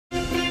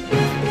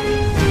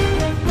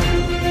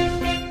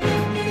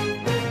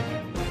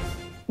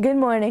Good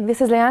morning,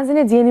 this is Layan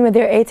Zainuddin with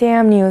your 8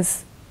 a.m.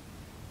 news.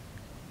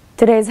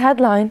 Today's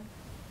headline: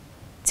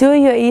 2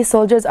 UAE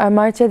soldiers are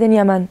martyred in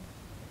Yemen.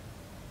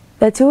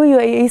 The 2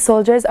 UAE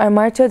soldiers are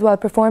martyred while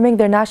performing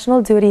their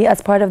national duty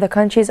as part of the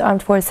country's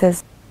armed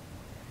forces.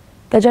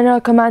 The General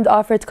Command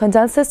offered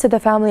condolences to the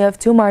family of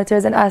 2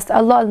 martyrs and asked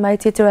Allah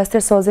Almighty to rest their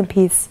souls in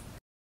peace.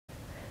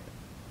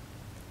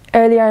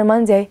 Earlier on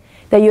Monday,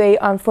 the UAE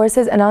Armed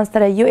Forces announced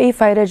that a UAE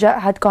fighter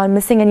jet had gone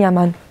missing in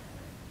Yemen.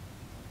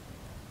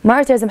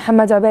 Martyrs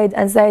Mohammed Ubaid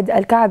and Zaid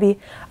al-Ka'bi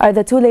are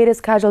the 2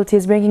 latest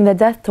casualties, bringing the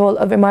death toll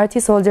of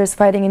Emirati soldiers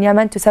fighting in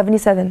Yemen to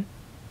 77.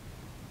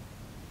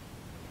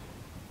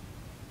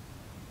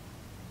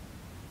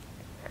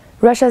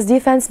 Russia's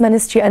defense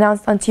ministry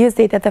announced on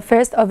Tuesday that the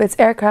first of its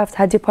aircraft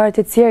had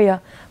departed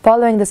Syria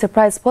following the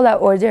surprise pullout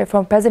order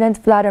from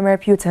President Vladimir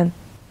Putin.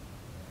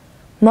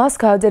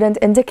 Moscow didn't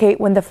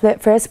indicate when the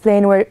first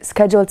plane were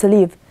scheduled to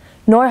leave,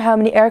 nor how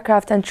many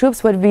aircraft and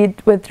troops would be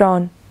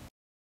withdrawn.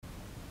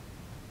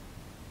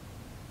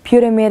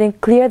 Putin made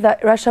it clear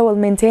that Russia will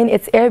maintain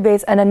its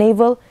airbase and a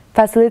naval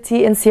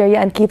facility in Syria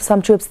and keep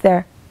some troops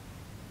there.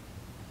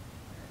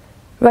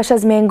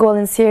 Russia's main goal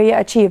in Syria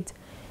achieved.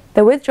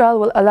 The withdrawal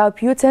will allow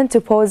Putin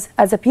to pose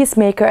as a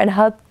peacemaker and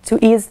help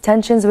to ease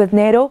tensions with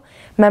NATO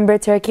member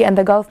Turkey and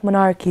the Gulf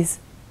monarchies.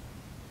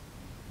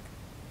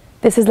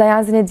 This is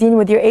Layan Zainuddin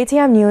with your 8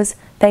 a.m. news.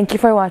 Thank you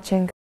for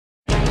watching.